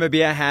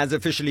Namibia has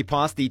officially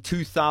passed the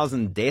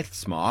 2,000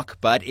 deaths mark,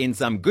 but in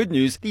some good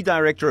news, the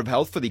Director of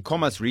Health for the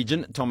Khomas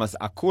region, Thomas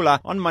Akula,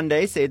 on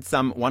Monday said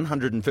some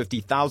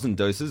 150,000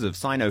 doses of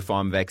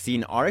Sinopharm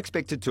vaccine are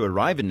expected to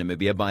arrive in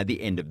Namibia by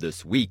the end of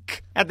this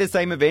week. At the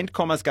same event,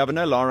 Khomas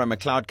Governor Lara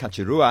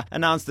McLeod-Kachirua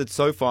announced that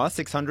so far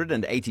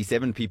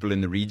 687 people in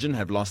the region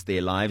have lost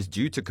their lives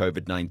due to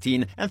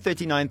COVID-19 and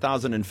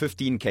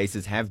 39,015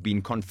 cases have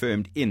been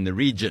confirmed in the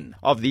region.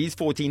 Of these,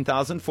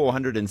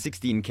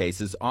 14,416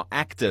 cases are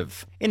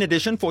active. In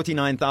addition,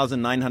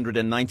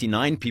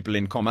 49,999 people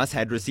in Khomas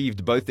had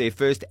received both their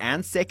first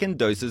and second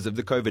doses of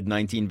the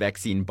COVID-19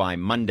 vaccine by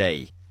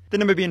Monday. The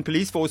Namibian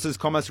Police Force's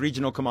Khomas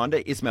Regional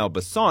Commander Ismail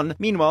Basson,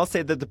 meanwhile,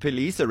 said that the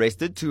police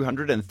arrested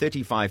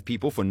 235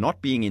 people for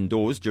not being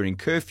indoors during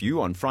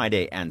curfew on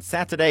Friday and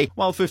Saturday,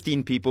 while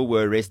 15 people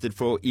were arrested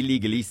for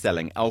illegally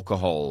selling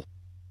alcohol.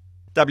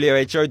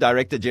 WHO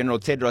Director General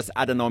Tedros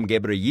Adhanom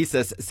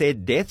Ghebreyesus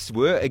said deaths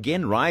were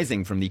again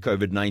rising from the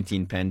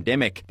COVID-19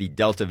 pandemic. The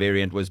Delta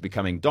variant was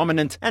becoming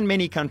dominant, and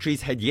many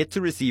countries had yet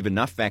to receive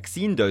enough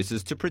vaccine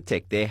doses to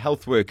protect their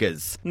health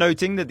workers.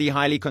 Noting that the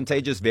highly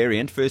contagious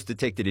variant first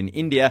detected in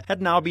India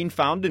had now been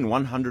found in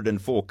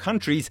 104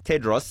 countries,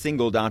 Tedros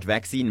singled out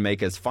vaccine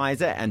makers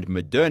Pfizer and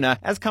Moderna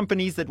as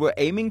companies that were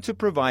aiming to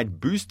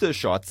provide booster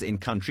shots in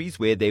countries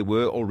where there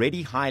were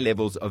already high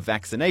levels of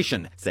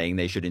vaccination, saying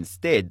they should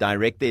instead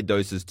direct their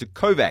doses to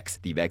COVAX,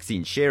 the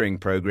vaccine sharing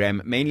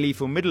program mainly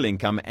for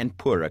middle-income and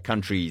poorer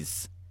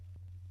countries.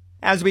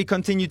 As we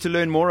continue to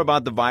learn more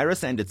about the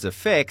virus and its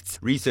effects,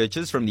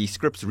 researchers from the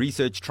Scripps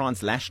Research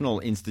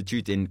Translational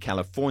Institute in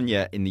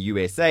California in the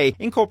USA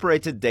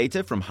incorporated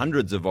data from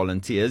hundreds of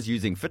volunteers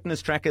using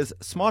fitness trackers,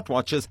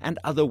 smartwatches, and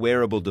other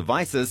wearable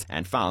devices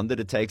and found that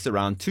it takes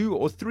around 2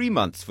 or 3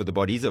 months for the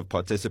bodies of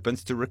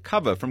participants to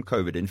recover from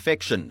COVID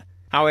infection.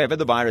 However,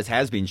 the virus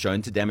has been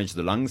shown to damage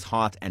the lungs,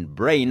 heart, and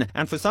brain,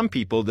 and for some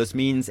people this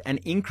means an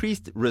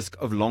increased risk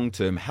of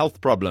long-term health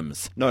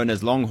problems. Known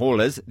as long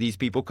haulers, these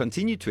people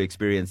continue to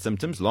experience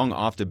symptoms long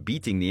after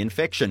beating the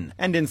infection,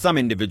 and in some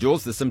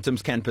individuals the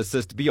symptoms can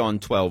persist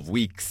beyond 12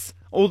 weeks.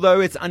 Although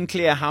it's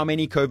unclear how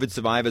many COVID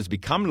survivors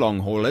become long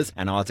haulers,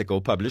 an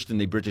article published in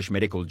the British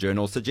Medical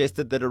Journal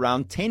suggested that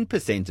around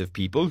 10% of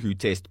people who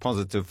test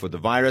positive for the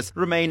virus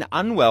remain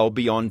unwell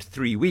beyond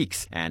 3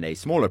 weeks, and a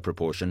smaller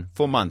proportion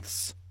for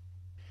months.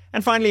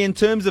 And finally, in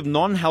terms of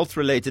non-health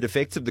related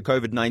effects of the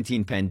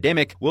COVID-19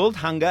 pandemic, world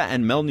hunger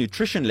and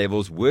malnutrition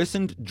levels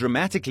worsened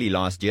dramatically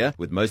last year,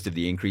 with most of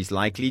the increase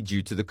likely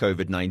due to the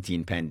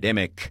COVID-19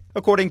 pandemic.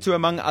 According to,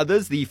 among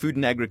others, the Food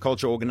and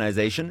Agriculture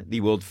Organization, the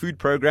World Food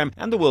Programme,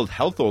 and the World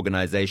Health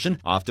Organization,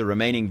 after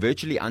remaining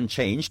virtually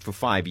unchanged for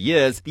 5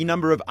 years, the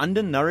number of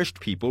undernourished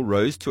people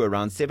rose to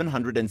around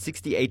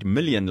 768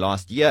 million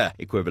last year,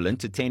 equivalent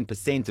to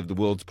 10% of the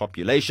world's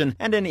population,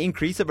 and an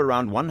increase of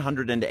around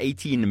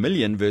 118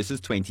 million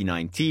versus 2019.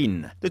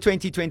 The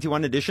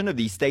 2021 edition of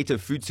the State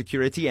of Food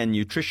Security and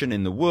Nutrition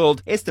in the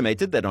World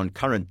estimated that on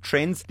current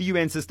trends, the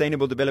UN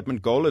Sustainable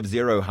Development Goal of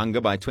zero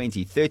hunger by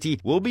 2030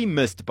 will be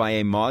missed by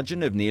a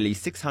margin of nearly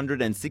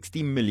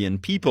 660 million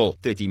people,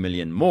 30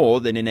 million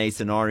more than in a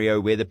scenario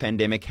where the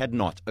pandemic had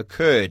not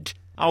occurred.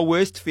 Our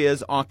worst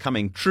fears are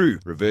coming true.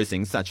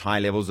 Reversing such high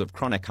levels of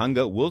chronic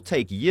hunger will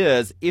take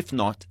years, if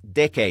not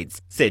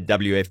decades, said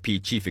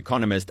WFP Chief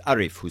Economist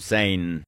Arif Hussain.